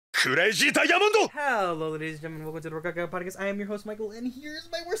Hello, ladies and gentlemen. Welcome to the Rokakaka podcast. I am your host, Michael, and here's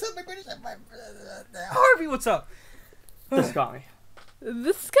my worst up, my British, my Harvey. What's up? This guy.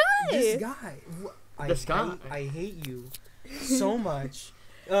 This guy. I hate you so much.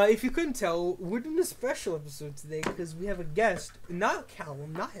 If you couldn't tell, we're doing a special episode today because we have a guest, not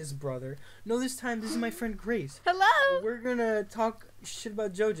Callum, not his brother. No, this time this is my friend Grace. Hello. We're gonna talk shit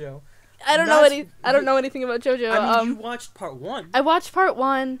about JoJo. I don't know anything about JoJo. I mean, you watched part 1. I watched part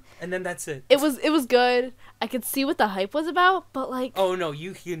 1. And then that's it. It was good. I could see what the hype was about, but like. Oh no,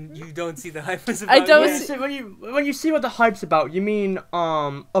 you don't see the hype was about. I don't. See, when you see what the hype's about, you mean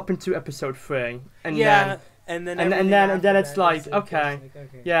up into episode 3, and yeah. And then it's like, okay,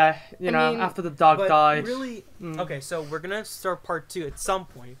 yeah, you know, after the dog died. Really, okay, so we're gonna start part 2 at some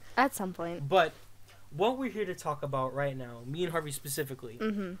point. At some point. But what we're here to talk about right now, me and Harvey specifically,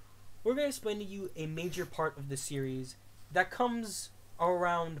 we're gonna explain to you a major part of the series that comes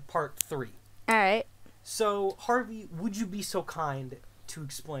around part 3. All right. So Harvey, would you be so kind to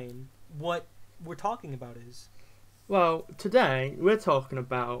explain what we're talking about is? Well, today we're talking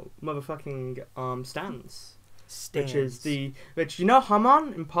about motherfucking stands. Which you know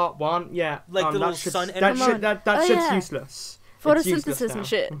Haman in part 1, yeah, like the little sun energy. That shit's useless. Photosynthesis and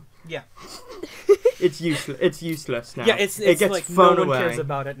shit. Yeah. It's useless. It's useless now. Yeah, it gets like thrown no one away. cares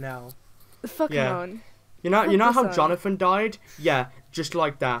about it now. Fucking on. You know how Jonathan died? Yeah, just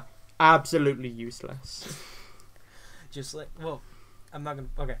like that. Absolutely useless. Just like, well, I'm not gonna.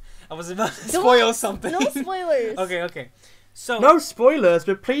 Okay, I was about to spoil something. No spoilers. Okay. So no spoilers,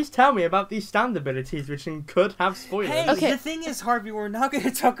 but please tell me about these stand abilities, which could have spoilers. Hey, okay. The thing is, Harvey, we're not going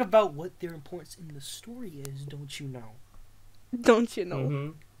to talk about what their importance in the story is. Don't you know? Don't you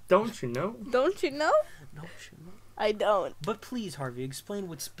know? Don't you know? Don't you know? Don't you know? I don't. But please, Harvey, explain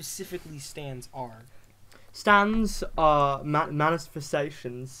what specifically stands are. Stands are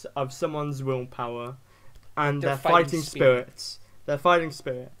manifestations of someone's willpower, and they're fighting spirits. They're fighting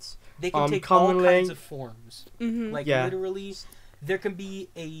spirits. They can take all kinds of forms. Like, literally, there can be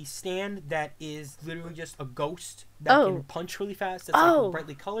a stand that is literally just a ghost that can punch really fast, that's like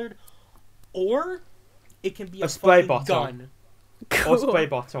brightly colored. Or it can be a spray bottle. Gun. Cool. Or spray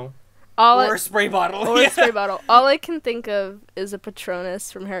bottle. Or a spray bottle. Or a spray bottle. All I can think of is a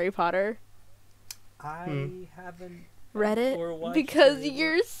Patronus from Harry Potter. I haven't read it because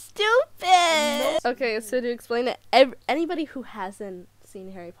you're stupid. No. Okay, so to explain it, anybody who hasn't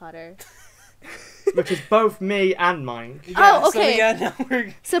seen Harry Potter, which is both me and mine. Yeah,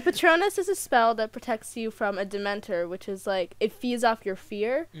 okay. So Patronus is a spell that protects you from a Dementor, which is like it feeds off your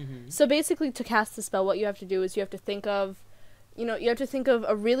fear. So basically, to cast the spell, what you have to do is you have to think of,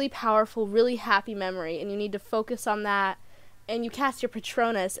 a really powerful, really happy memory, and you need to focus on that. And you cast your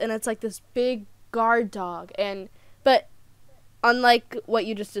Patronus, and it's like this big guard dog. But unlike what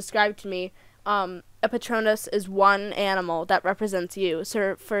you just described to me, a Patronus is one animal that represents you.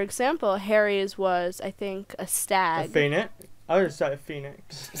 So, for example, Harry's was, I think, a stag. A phoenix? I would say a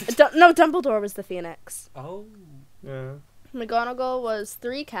phoenix. No, Dumbledore was the phoenix. Oh. Yeah. McGonagall was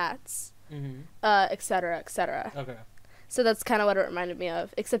 3 cats, etc., etc. Okay. So that's kind of what it reminded me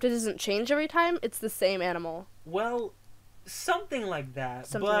of. Except it doesn't change every time. It's the same animal. Well, something like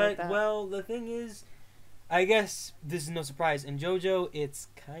that. Well, the thing is, I guess this is no surprise. In JoJo, it's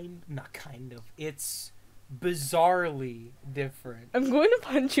it's bizarrely different. I'm going to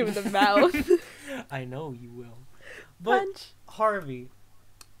punch you in the mouth. I know you will. But, Harvey,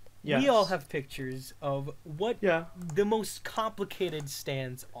 we all have pictures of what the most complicated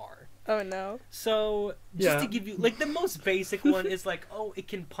stands are. Oh, no. So, just to give you, like, the most basic one is like, it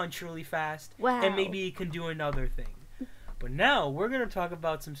can punch really fast. Wow. And maybe it can do another thing. But now, we're going to talk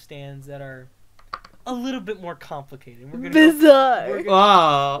about some stands that are a little bit more complicated. Bizarre.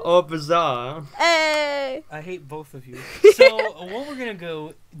 Bizarre. Hey. I hate both of you. So what we're gonna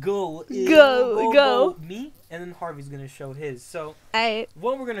go me, and then Harvey's gonna show his. So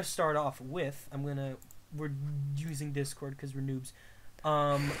what we're gonna start off with, we're using Discord because we're noobs.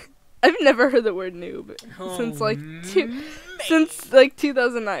 I've never heard the word noob since like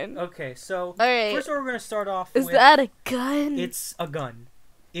 2009. Okay, so first what we're gonna start off with. Is that a gun? It's a gun.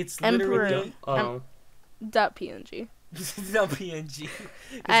 It's literally .png. .png. .png.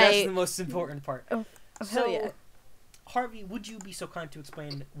 Because that's the most important part. Oh hell yeah. Harvey, would you be so kind to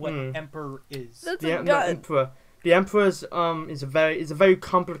explain what Emperor is? That's a gun. The Emperor's is a very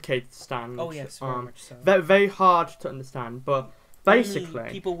complicated stand. Oh yes, very much so. Very, very hard to understand, but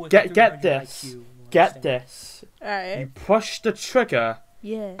basically, get this. Alright. You push the trigger.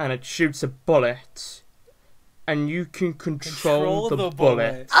 Yeah. And it shoots a bullet. And you can control the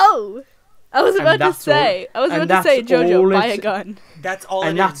bullet. Oh! I was about to say, JoJo, buy a gun. That's all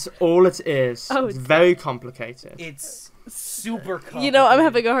and that's all it is. Oh, it's very complicated. It's super complicated. You know, I'm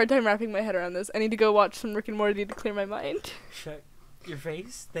having a hard time wrapping my head around this. I need to go watch some Rick and Morty to clear my mind. Shut your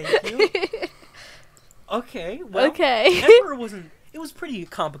face. Thank you. Okay, well, okay. Emperor wasn't... It was pretty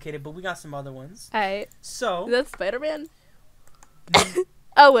complicated, but we got some other ones. Alright. So... Is that Spider-Man?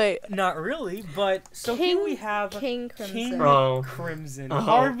 Oh, wait. Not really, but... So here we have... King Crimson. King Crimson.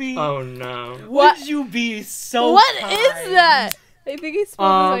 Harvey... Oh, no. Would you be so What kind? is that? I think he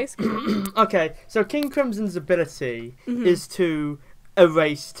spilled his ice cream. Okay, so King Crimson's ability is to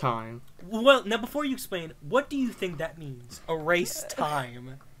erase time. Well, now before you explain, what do you think that means? Erase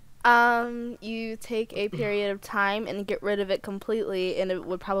time. You take a period of time and get rid of it completely, and it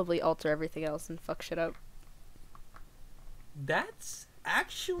would probably alter everything else and fuck shit up. That's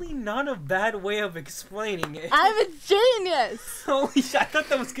actually not a bad way of explaining it. I'm a genius! Holy shit, I thought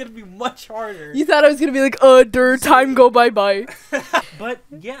that was gonna be much harder. You thought I was gonna be like, time go bye-bye. But,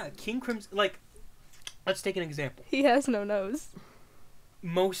 yeah, King Crimson, like, let's take an example. He has no nose.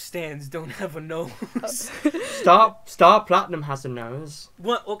 Most stands don't have a nose. Star Platinum has a nose.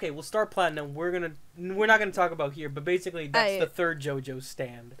 Well, okay, we'll Star Platinum. We're not gonna talk about here, but basically that's the third JoJo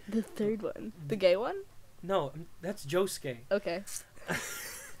stand. The third one? The gay one? No, that's Josuke. Okay.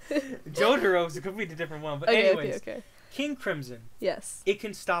 Jotaro is a completely different one, but anyways. Okay. King Crimson. Yes. It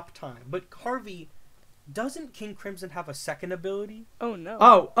can stop time, but Harvey, doesn't King Crimson have a second ability? Oh no.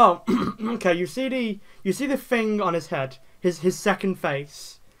 Oh. Okay. You see the thing on his head. His second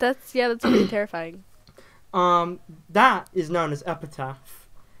face. That's pretty terrifying. That is known as Epitaph.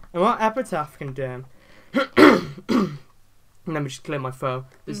 And what Epitaph can do... Let me just clear my throat.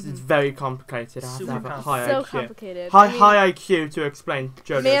 This is very complicated. I have to have a high IQ. Complicated. High IQ to explain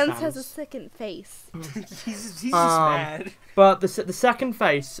JoJo's Mans has a second face. he's just mad. But the second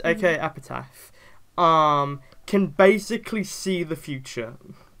face, aka Epitaph, can basically see the future.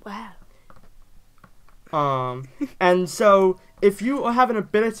 Wow. And so if you have an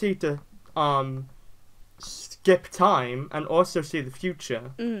ability to skip time and also see the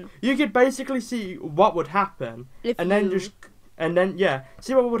future, you could basically see what would happen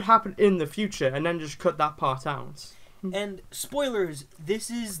see what would happen in the future and then just cut that part out. And spoilers, this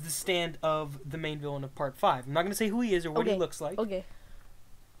is the stand of the main villain of part 5. I'm not going to say who he is or what he looks like. Okay.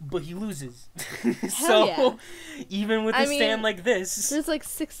 But he loses. So, even with a stand like this... There's like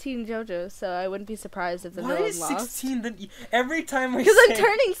 16 JoJo's, so I wouldn't be surprised if the villain lost. Why is 16 every time Because I'm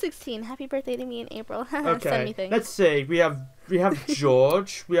turning 16. Happy birthday to me in April. Send me things. Let's see. We have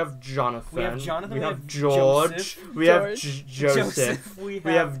George. We have Jonathan. We have Jonathan. We have George. We have Joseph. We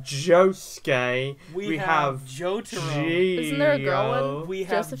have Josuke. We have Jotaro. Isn't there a girl one? We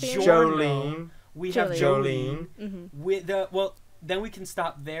have Jolene. We have Jolene. Mm-hmm. Then we can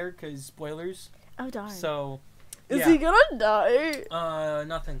stop there, because spoilers. Oh, darn. So, Is he gonna die?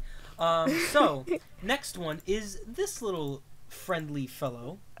 Nothing. So, next one is this little friendly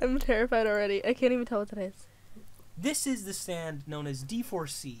fellow. I'm terrified already. I can't even tell what that is. This is the stand known as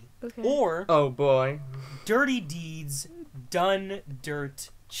D4C. Okay. Or... Oh, boy. Dirty Deeds Done Dirt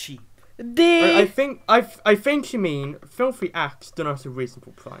Cheap. I think you mean filthy acts done at a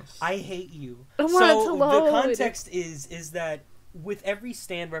reasonable price. I hate you. So the context is that with every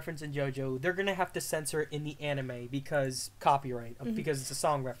stand reference in JoJo, they're gonna have to censor it in the anime because copyright, because it's a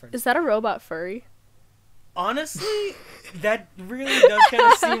song reference. Is that a robot furry? Honestly, that really does kind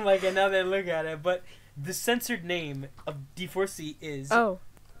of seem like it now that I look at it. But the censored name of D4C is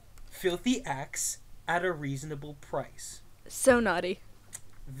Filthy Acts at a Reasonable Price. So naughty.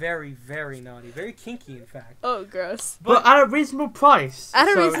 Very, very naughty. Very kinky, in fact. Oh, gross. But at a reasonable price. At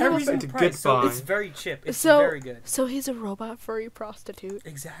a reasonable price. So it's very chip. It's very good. So he's a robot furry prostitute.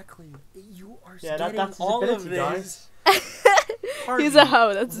 Exactly. You are that's his all ability, of this. Harvey, he's a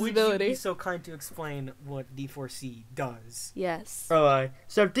hoe. That's his ability. Would you be so kind to explain what D4C does? Yes. Alright.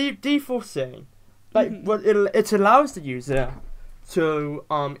 So D4C, what it allows the user to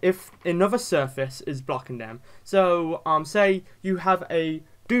if another surface is blocking them. So say you have a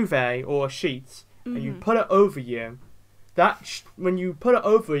duvet or a sheet and you put it over you. When you put it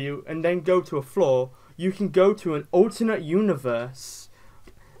over you and then go to a floor, you can go to an alternate universe,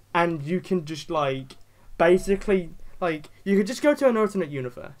 and you can just basically you could just go to an alternate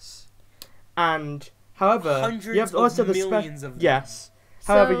universe. And however, you have also the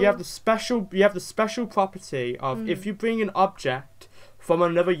However, you have the special property of if you bring an object from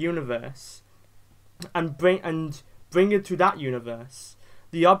another universe and bring it to that universe,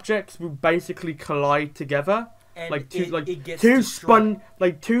 the objects will basically collide together, and two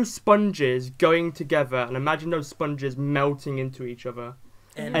sponges going together. And imagine those sponges melting into each other.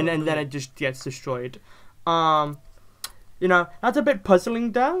 and then it just gets destroyed. You know, that's a bit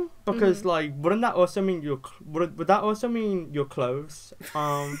puzzling though, because like, wouldn't that also mean would that also mean your clothes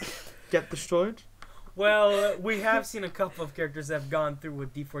get destroyed? Well, we have seen a couple of characters that have gone through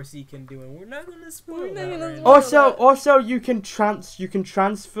what D4C can do, and we're not going to spoil that. Also, you can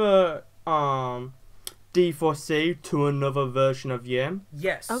transfer D4C to another version of you.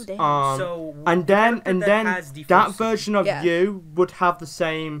 Yes. Oh damn. So and then that version of you would have the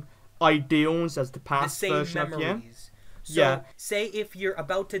same ideals as the past version memories. Of you. So, say if you're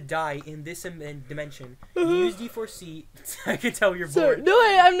about to die in this dimension, you use D4C. I can tell you're bored. No,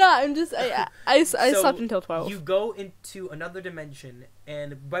 I'm not. I'm just. I slept until 12. You go into another dimension,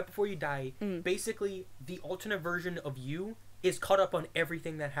 and right before you die, basically the alternate version of you is caught up on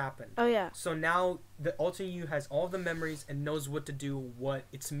everything that happened. Oh yeah. So now the alternate you has all the memories and knows what to do, what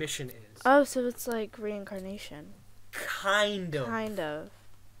its mission is. Oh, so it's like reincarnation. Kind of. Kind of.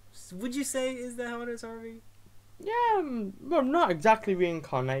 Would you say is that how it is, Harvey? Yeah, well, not exactly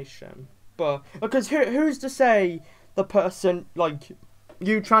reincarnation, but because who's to say the person, like,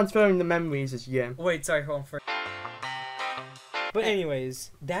 you transferring the memories is you? Wait, sorry, hold on for. But anyways,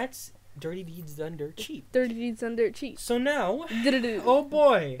 that's Dirty Deeds Done Dirt Cheap. Dirty Deeds Done Dirt Cheap. So now, oh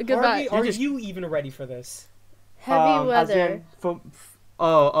boy, Goodbye. Harvey, are you even ready for this? Heavy weather.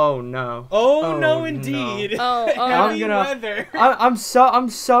 Oh no. Oh no, indeed. No. Heavy weather. I'm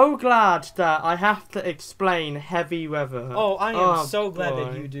so glad that I have to explain heavy weather. Oh, I am so glad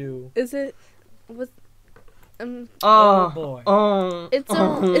that you do. Is it? Oh boy.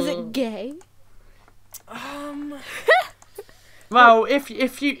 Is it gay? Well,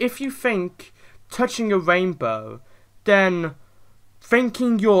 if you think touching a rainbow, then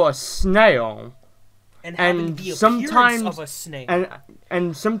thinking you're a snail. And the appearance of a snail.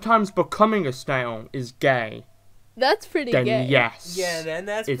 And sometimes becoming a snail is gay. That's pretty then gay. Yes. Yeah, then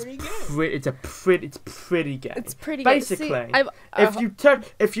that's pretty gay. It's pretty gay. It's pretty basically, gay. See,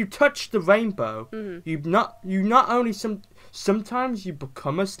 if you touch the rainbow, you not only sometimes you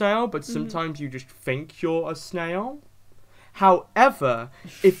become a snail, but sometimes you just think you're a snail. However,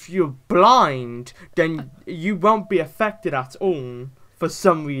 if you're blind, then you won't be affected at all. For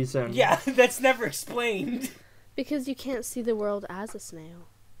some reason. Yeah, that's never explained. Because you can't see the world as a snail.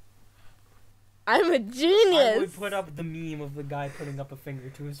 I'm a genius. I would put up the meme of the guy putting up a finger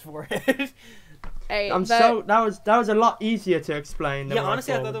to his forehead. Hey, that was a lot easier to explain. Yeah,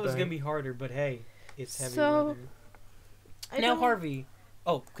 honestly, I thought that was gonna be harder, but hey, it's heavy weather. Now, Harvey.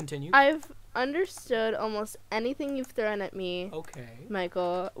 Oh, continue. I've understood almost anything you've thrown at me. Okay.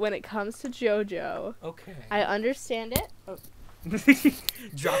 Michael, when it comes to JoJo. Okay. I understand it. Oh.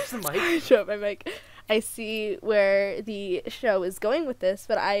 Drops the mic. Drop my mic. I see where the show is going with this,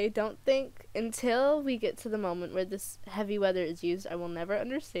 but I don't think until we get to the moment where this heavy weather is used, I will never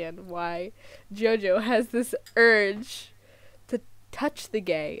understand why JoJo has this urge to touch the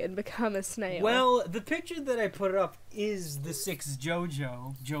gay and become a snail. Well, the picture that I put up is the 6th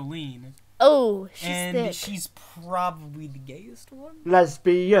JoJo, Jolene. Oh, she's and thick. She's probably the gayest one.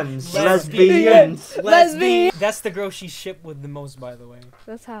 Lesbians. That's the girl she shipped with the most, by the way.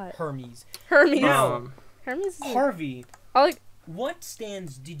 That's hot. Hermes. Now, Hermes. Harvey. Like, what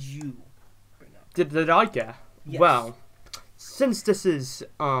stands did you bring up? Did I get? Yes. Well, since this is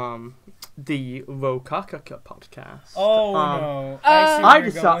the Rokakaka podcast. Oh no! I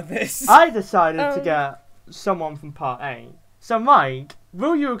decided to get someone from Part A. So, Mike,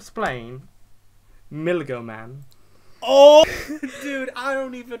 will you explain Miligo Man? Oh, dude, I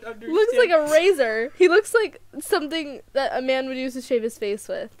don't even understand. Looks like a razor. He looks like something that a man would use to shave his face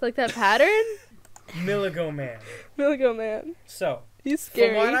with. Like that pattern? Miligo Man. Miligo Man. So, he's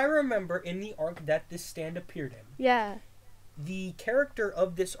scary. From what I remember in the arc that this stand appeared in, yeah, the character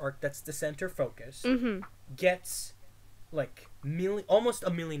of this arc that's the center focus gets like almost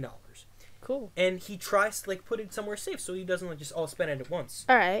 $1 million. Cool. And he tries to like put it somewhere safe so he doesn't like just all spend it at once.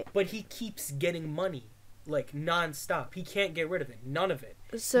 Alright. But he keeps getting money like non-stop. He can't get rid of it. None of it.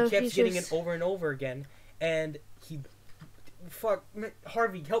 So he keeps getting it over and over again. And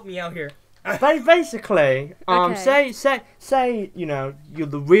Harvey, help me out here. Basically, say you know you're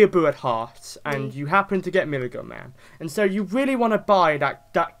the weeaboo at heart and you happen to get Miligo Man, and so you really want to buy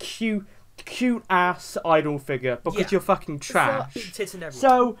that cute ass idol figure because you're fucking trash.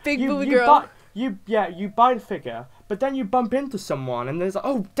 So big booby girl. You buy the figure, but then you bump into someone and there's like,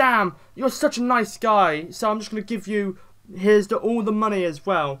 oh damn, you're such a nice guy, so I'm just gonna give you all the money as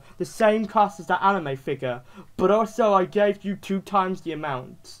well, the same cost as that anime figure, but also I gave you 2 times the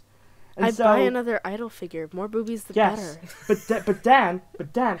amount. And I'd buy another idol figure. More boobies, the better. but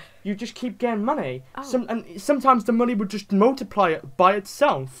Dan, you just keep getting money. Oh. And sometimes the money would just multiply it by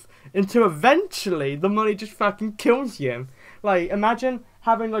itself until eventually the money just fucking kills you. Like, imagine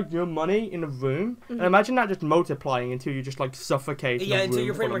having like your money in a room, and imagine that just multiplying until you just like suffocate. Yeah, in a until room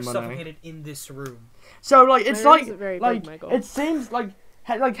you're pretty much full of money. suffocated in this room. So like it's My room isn't very big, Michael. it seems like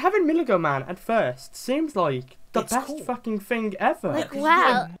having Miligo Man at first seems like the It's best cool. fucking thing ever. Like, Yeah,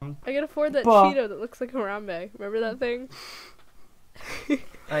 wow. I can afford that But- Cheeto that looks like Harambe. Remember that thing?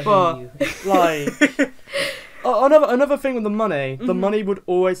 I But hate you. like another thing with the money, the money would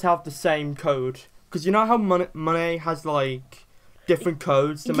always have the same code, because you know how money has like different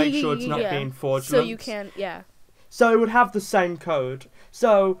codes to make sure it's not being fraudulent. So you can, So it would have the same code.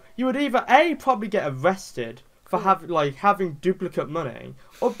 So you would either A, probably get arrested for having duplicate money,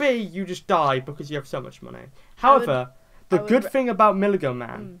 or B, you just die because you have so much money. However, the good thing about Miligo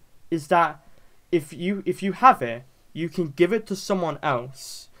Man is that if you have it, you can give it to someone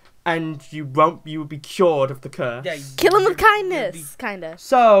else, and you will be cured of the curse. Yeah, kill him with kindness, kinda.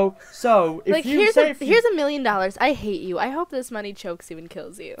 So if Like, you here's say $1 million. I hate you. I hope this money chokes you and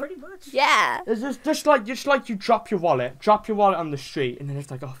kills you. pretty much. Yeah. it's just like you drop your wallet on the street, and then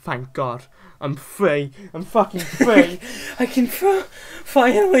it's like, oh, thank God, I'm free. I'm fucking free. I can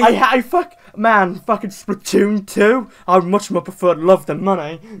finally. Fucking Splatoon 2. I would much more prefer love than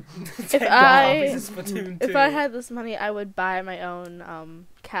money. If I had this money, I would buy my own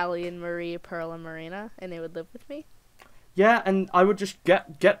Callie and Marie, Pearl and Marina, and they would live with me. Yeah, and I would just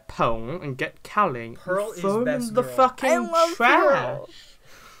get Pearl and get Callie. Pearl and throw is them best in the girl. fucking I love trash.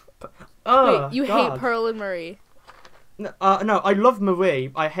 Wait, you God. hate Pearl and Marie? No, I love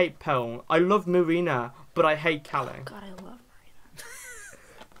Marie. I hate Pearl. I love Marina, but I hate Callie. God, I love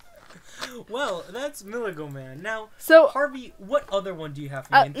Marina. Well, that's Miligo Man. Now, So Harvey, what other one do you have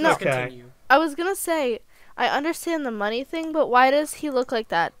for me? And no. please continue. I was gonna say, I understand the money thing, but why does he look like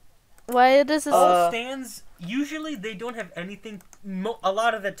that? Why does his Stands, usually they don't have anything, a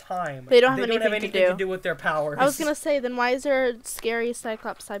lot of the time. They don't have anything to do. With their powers. I was gonna say, then why is there a scary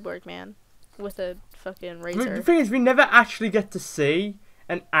Cyclops cyborg man with a fucking razor? The thing is, we never actually get to see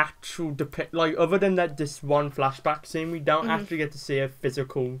an actual other than this one flashback scene, we don't actually get to see a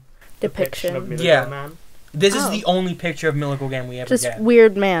physical depiction of Miligo Man. This is the only picture of Miligo Man we ever Just get.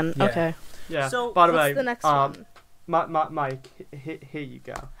 weird man. Yeah. Okay. Yeah. So, by the What's way, the next one? Mike, here you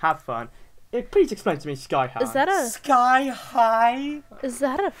go. Have fun. Please explain to me Sky High. Is that a Sky High? Is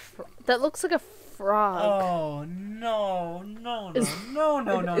that a that looks like a frog? Oh no! No!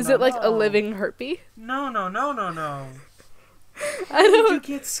 Is it like a living harpy? No! I How did you don't.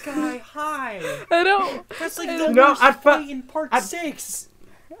 get Sky High? I don't. That's like I the don't- No, worst fight in part 6.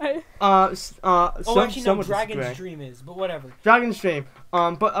 Actually, no, Dragon's Dream is, but whatever. Dragon's Dream.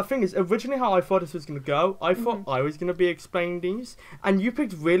 But the thing is, originally how I thought this was gonna go, I thought I was gonna be explaining these, and you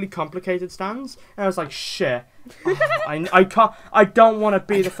picked really complicated stands, and I was like, shit, I can't, I don't want to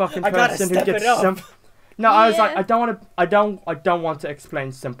be the fucking person who gets simple. No, I was like, I don't want to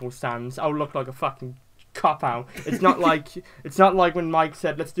explain simple stands. I'll look like a fucking cop out. It's not like when Mike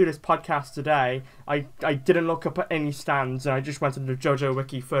said, let's do this podcast today. I didn't look up at any stands, and I just went to the JoJo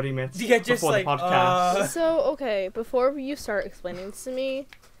wiki 30 minutes before the podcast. So, okay, before you start explaining this to me,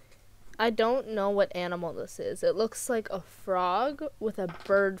 I don't know what animal this is. It looks like a frog with a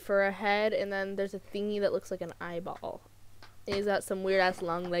bird for a head, and then there's a thingy that looks like an eyeball. He's got some weird ass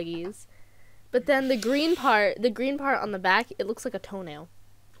long leggies. But then the green part on the back, it looks like a toenail.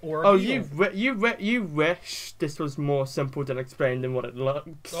 Oh, you wish this was more simple than explained than what it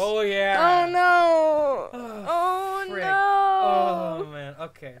looks. Oh yeah. Oh no. Oh frick. no. Oh man.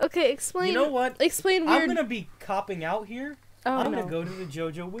 Okay. Okay, explain. You know what? Explain weird. I'm gonna be copping out here. Oh, I'm no. gonna go to the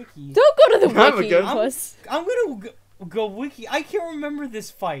JoJo wiki. Don't go to the I'm wiki, good. puss. I'm gonna go wiki. I can't remember this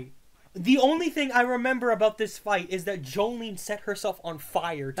fight. The only thing I remember about this fight is that Jolene set herself on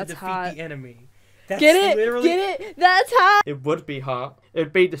fire to defeat the enemy. That's Get it? literally... Get it? That's hot. It would be hot.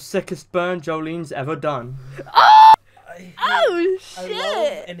 It'd be the sickest burn Jolene's ever done. Oh! I Shit!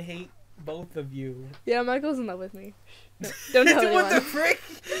 love and hate both of you. Yeah, Michael's in love with me. No, don't tell anyone. What the frick?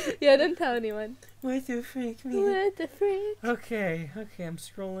 Yeah, don't tell anyone. What the frick, man? What the frick? Okay, I'm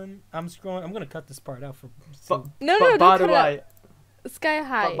scrolling. I'm gonna cut this part out for... No, But don't by cut the it out. way, Sky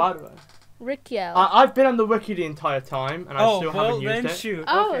High. by the way, Rick Yell. I've been on the wiki the entire time, and I still haven't used it. Shoot.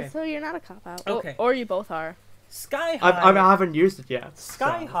 Oh, Okay. so you're not a cop-out. Okay. Or you both are. Sky High... I haven't used it yet.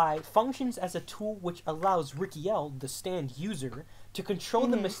 Sky so. High functions as a tool which allows Rikiel, the stand user, to control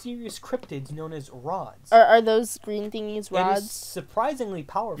the mysterious cryptids known as rods. Are those green thingies It rods? is surprisingly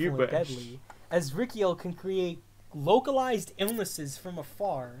powerful You and wish. deadly, as Rikiel can create localized illnesses from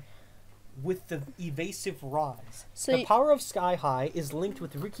afar. with the evasive rods. So The power of Sky High is linked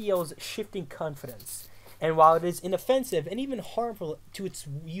with Rikio's shifting confidence. And while it is inoffensive and even harmful to its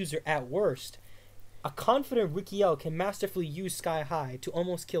user at worst, a confident Rikio can masterfully use Sky High to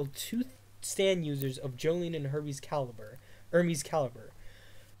almost kill 2 stand users of Jolene and Hermes caliber.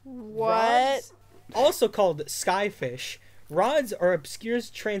 what? Rods, also called Skyfish, rods are obscure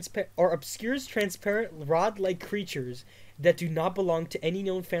transparent rod-like creatures that do not belong to any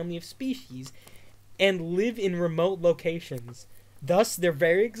known family of species and live in remote locations. Thus, their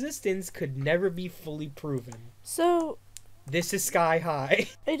very existence could never be fully proven. So This is Sky High.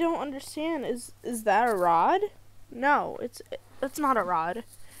 I don't understand. Is that a rod? No, that's not a rod.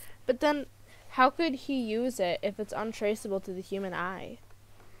 But then, how could he use it if it's untraceable to the human eye?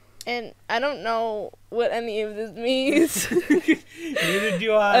 And I don't know what any of this means. Neither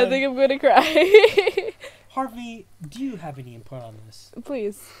do I. I think I'm gonna cry. Harvey, do you have any input on this?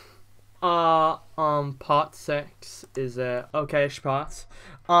 Please. Part 6 is a okayish part.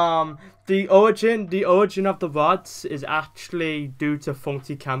 The origin of the rods is actually due to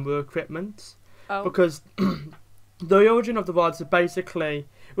faulty camera equipment. Oh. Because the origin of the rods is basically,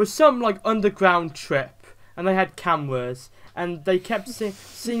 it was some like underground trip, and they had cameras, and they kept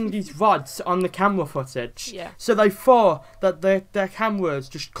seeing these rods on the camera footage. Yeah. So they thought that their cameras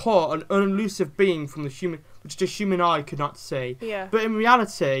just caught an unelusive being from the human, which the human eye could not see. Yeah. But in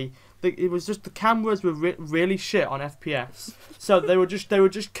reality, it was just the cameras were really shit on FPS. So they were just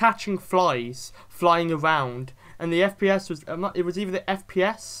catching flies flying around, and the FPS was it was either the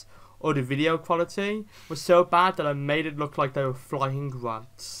FPS or the video quality was so bad that I made it look like they were flying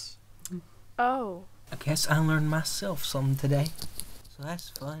rods. Oh. I guess I learned myself something today. So that's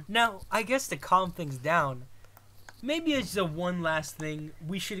fun. Now, I guess to calm things down, maybe as a one last thing,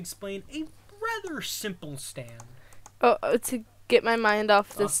 we should explain a rather simple stand. Oh, to get my mind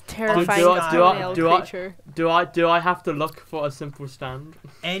off this terrifying creature. Do I have to look for a simple stand?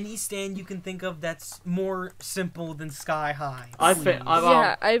 Any stand you can think of that's more simple than Sky High. I'm kind of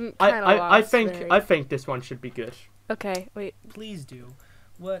lost. I think this one should be good. Okay, wait. Please do.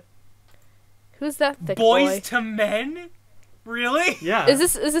 What? Who's that thick Boys boy? to Men? Really? Yeah.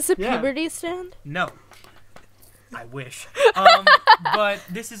 Is this a puberty stand? No. I wish. But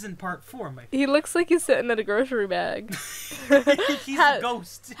this isn't part 4, my friend. He looks like he's sitting at a grocery bag. He's a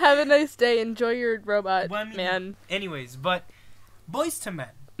ghost. Have a nice day. Enjoy your robot, man. Anyways, but Boys to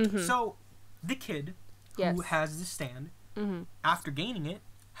Men. Mm-hmm. So, the kid who has the stand, after gaining it,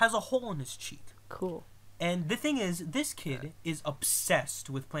 has a hole in his cheek. Cool. And the thing is, this kid is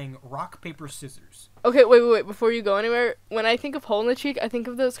obsessed with playing rock, paper, scissors. Okay, wait. Before you go anywhere, when I think of hole in the cheek, I think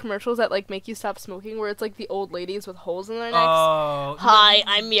of those commercials that, like, make you stop smoking, where it's, like, the old ladies with holes in their necks. Oh. Hi,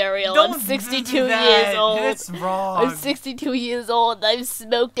 I'm Muriel. I'm 62 years old. That's wrong. I'm 62 years old. I've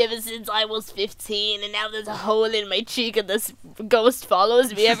smoked ever since I was 15, and now there's a hole in my cheek, and this ghost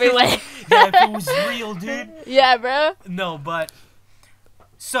follows me everywhere. Yeah, if it was real, dude. Yeah, bro. No, but...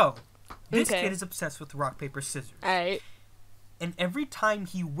 So... This kid is obsessed with rock, paper, scissors. Alright. And every time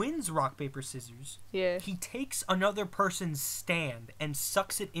he wins rock, paper, scissors, he takes another person's stand and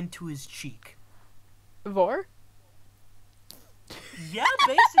sucks it into his cheek. Vor? Yeah,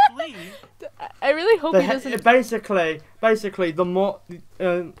 basically. I really hope he doesn't... Basically, the more...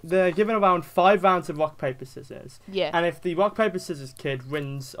 they're given around 5 rounds of rock, paper, scissors. Yeah. And if the rock, paper, scissors kid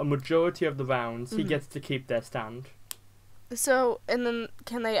wins a majority of the rounds, he gets to keep their stand. So, and then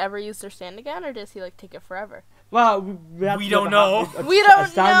can they ever use their stand again, or does he, like, take it forever? Well, we don't know. We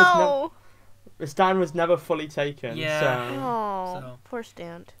don't know! The stand was never fully taken. Yeah. So. Poor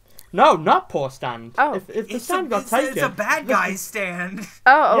stand. No, not poor stand. Oh. If the stand got taken... It's a bad guy's stand.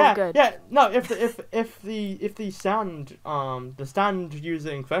 Oh, good. Yeah, no, if the stand, the stand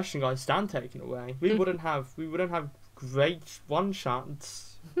user in question got his stand taken away, we wouldn't have great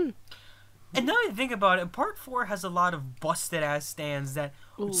one-shots. And now that I think about it, Part 4 has a lot of busted-ass stands that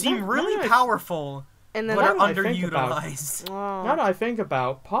seem really powerful, and then but are underutilized. Now that I think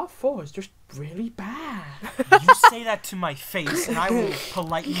about, Part 4 is just really bad. You say that to my face, and I will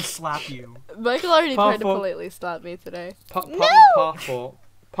politely slap you. Michael already tried to politely slap me today. Part 4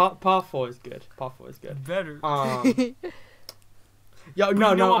 is good. Part 4 is good. Better. You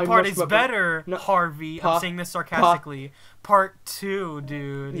know what part is better, Harvey? I'm saying this sarcastically. Part 2,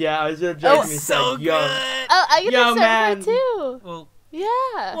 dude. Yeah, I was just joking. So good. Oh, I get to start Part 2. Well,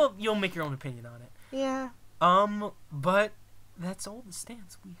 yeah. Well, you'll make your own opinion on it. Yeah. But that's all the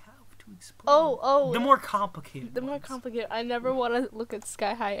stands we have to explain. Oh. The more complicated. I never want to look at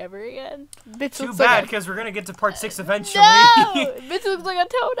Sky High ever again. Too bad, because we're gonna get to Part 6 eventually. No, bitch looks like a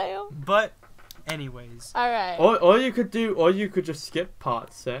toenail. But Anyways. All right. Or you could just skip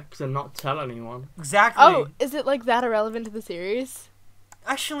part 6 and not tell anyone. Exactly. Oh, is it like that irrelevant to the series?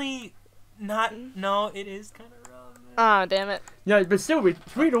 Actually, not. No, it is kind of relevant. Ah, damn it. Yeah, but still,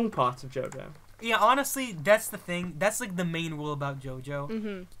 read all parts of JoJo. Yeah, honestly, that's the thing. That's like the main rule about JoJo.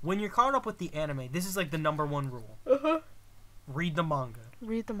 Mm-hmm. When you're caught up with the anime, this is like the #1 rule. Uh-huh. Read the manga.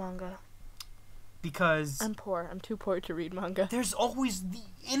 Read the manga. Because I'm poor. I'm too poor to read manga. there's always the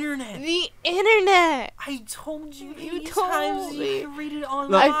internet. The internet. I told you You 80 told times me. you can read it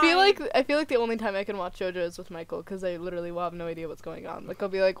online. I feel like the only time I can watch JoJo is with Michael because I literally will have no idea what's going on. Like I'll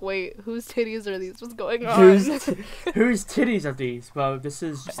be like, wait, whose titties are these? What's going on? Whose titties are these? Well, this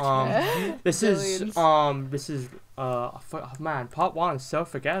is man, part 1 is so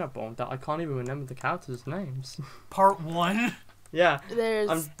forgettable that I can't even remember the characters' names. Part 1. Yeah.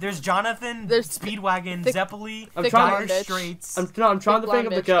 There's Jonathan, There's Speedwagon, Zeppeli, I'm trying- Dire Straits, I'm trying to think of the blonde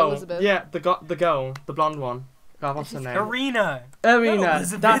bitch, girl. Elizabeth. Yeah, the girl, the blonde one. God, what's her name? Arena. Arena.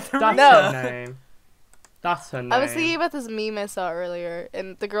 Elizabeth That's Arena. her name. That's her name. I was thinking about this meme I saw earlier,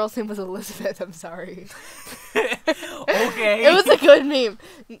 and the girl's name was Elizabeth. I'm sorry. Okay. It was a good meme.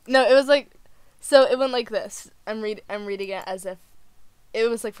 No, it was like, so it went like this. I'm reading it as if it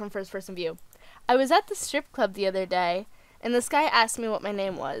was like from first person view. I was at the strip club the other day, and this guy asked me what my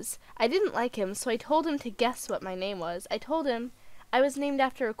name was. I didn't like him, so I told him to guess what my name was. I told him I was named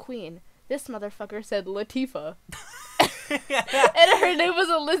after a queen. This motherfucker said Latifah. And her name was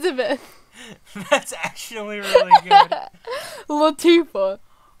Elizabeth. That's actually really good. Latifah.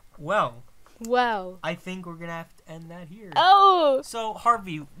 Well, Wow. I think we're gonna have to end that here. Oh! So,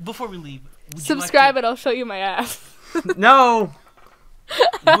 Harvey, before we leave, Subscribe and I'll show you my ass. No.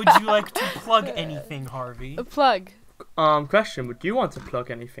 Would you like to plug anything, Harvey? A plug. Question: would you want to plug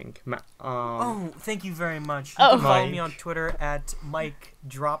anything? Oh, thank you very much. You Oh. can follow Mike. me on Twitter at Mike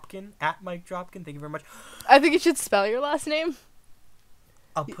Dropkin. At Mike Dropkin. Thank you very much. I think you should spell your last name.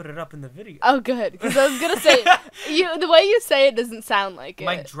 I'll put it up in the video. Oh, good. Because I was going to say, the way you say it doesn't sound like it.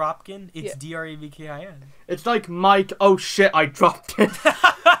 Mike Dropkin. It's Yeah. Dravkin. It's like Mike. Oh shit! I dropped it.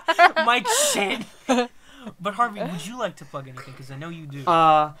 Mike shit. But Harvey, would you like to plug anything? Because I know you do.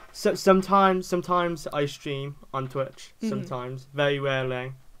 So sometimes I stream on Twitch. Mhm. Sometimes, very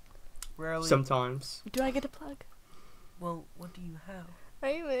rarely. Rarely. Do Sometimes. I get a plug? Well, what do you have? I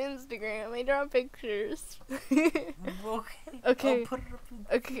have an Instagram. I draw pictures. Okay. Okay. I'll put it up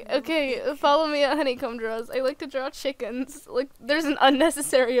in Okay. Follow me at Honeycomb Draws. I like to draw chickens. Like, there's an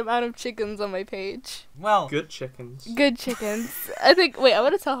unnecessary amount of chickens on my page. Well, Good chickens. Good chickens. I think. Wait, I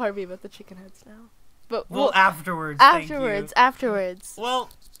want to tell Harvey about the chicken heads now. But well, afterwards. Thank you. Afterwards. Well,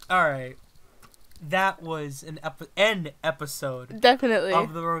 all right. That was an episode Definitely.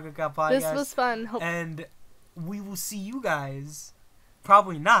 of the Rokakaka podcast. This was fun. And we will see you guys.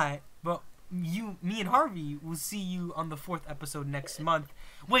 Probably not, but me and Harvey will see you on the 4th episode next month.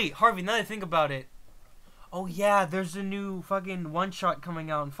 Wait, Harvey, now that I think about it. Oh yeah, there's a new fucking one-shot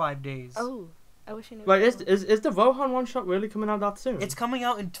coming out in 5 days. Oh, I wish I knew. Wait, that. is the Rohan one shot really coming out that soon? It's coming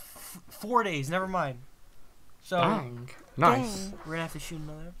out in 4 days, never mind. So, Dang. Nice. Dang. we're gonna have to shoot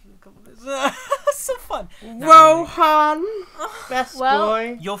another episode in a couple days. So fun. Rohan! Best Well-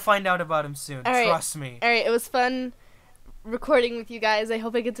 boy. You'll find out about him soon. All right. Trust me. All right, it was fun recording with you guys. I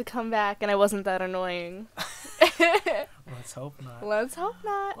hope I get to come back and I wasn't that annoying. Let's hope not. Let's hope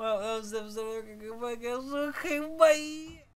not. Well, that was the episode of the Rokakaka podcast. Okay, bye.